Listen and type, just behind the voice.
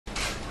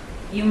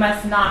You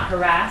must not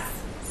harass,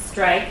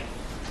 strike,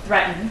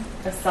 threaten,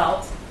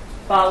 assault,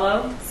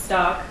 follow,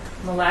 stalk,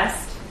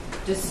 molest,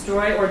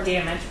 destroy or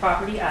damage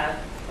property of,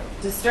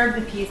 disturb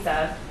the peace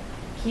of,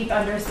 keep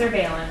under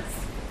surveillance,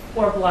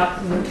 or block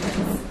the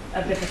movements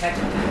of the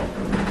protected people.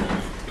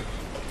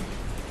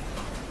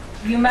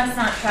 You must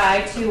not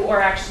try to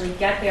or actually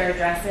get their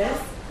addresses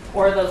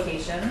or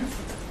locations.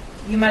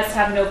 You must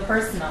have no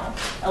personal,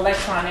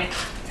 electronic,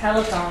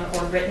 telephone,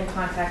 or written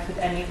contact with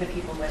any of the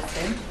people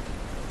listed.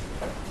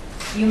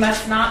 You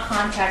must not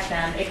contact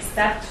them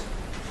except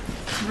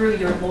through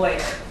your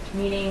lawyer,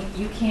 meaning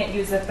you can't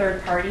use a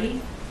third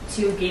party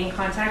to gain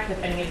contact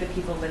with any of the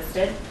people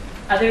listed,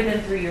 other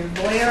than through your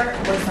lawyer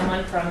or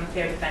someone from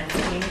their defense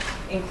team,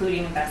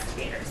 including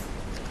investigators.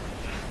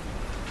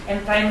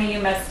 And finally,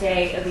 you must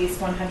stay at least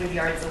 100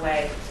 yards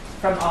away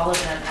from all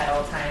of them at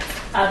all times,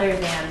 other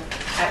than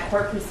at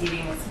court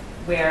proceedings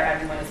where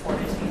everyone is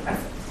ordered to be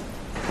present.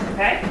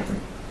 Okay?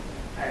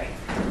 All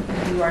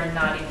right. You are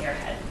nodding your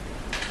head.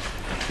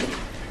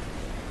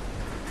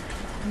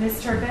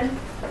 Ms. Turpin,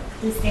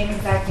 the same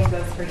exact thing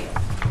goes for you.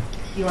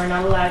 You are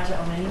not allowed to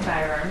own any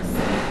firearms.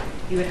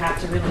 You would have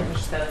to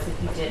relinquish those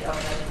if you did own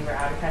them and you were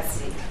out of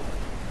custody.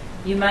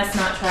 You must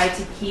not try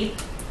to keep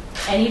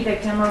any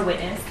victim or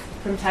witness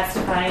from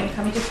testifying,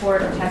 coming to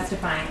court, or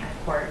testifying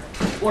at court,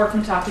 or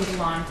from talking to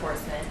law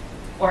enforcement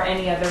or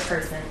any other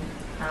person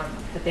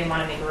that they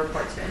want to make a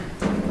report to.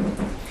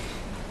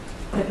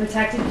 The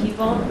protected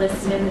people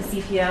listed in the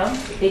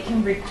CPO, they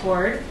can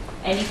record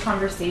any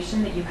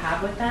conversation that you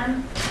have with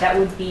them that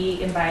would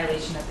be in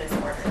violation of this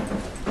order.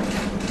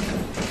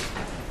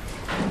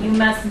 You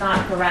must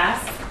not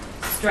harass,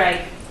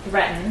 strike,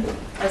 threaten,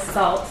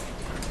 assault,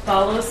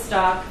 follow,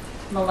 stalk,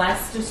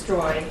 molest,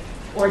 destroy,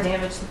 or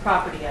damage the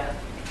property of,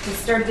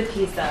 disturb the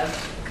peace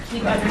of,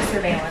 keep under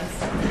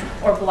surveillance,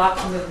 or block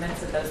the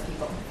movements of those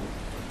people.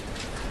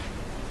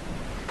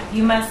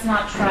 You must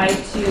not try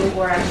to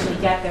or actually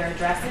get their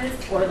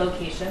addresses or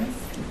locations.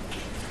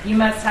 You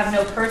must have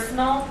no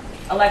personal,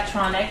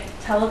 electronic,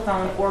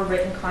 telephone, or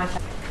written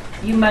contact.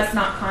 You must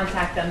not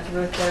contact them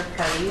through a third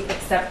party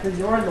except for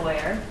your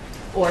lawyer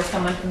or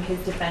someone from his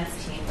defense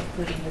team,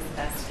 including his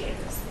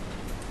investigators.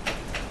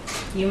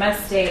 You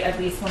must stay at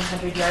least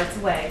 100 yards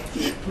away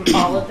from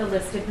all of the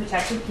listed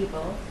protected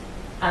people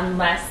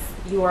unless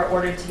you are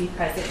ordered to be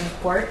present in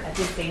court at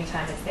the same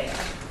time as they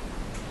are.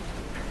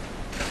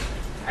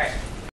 All right.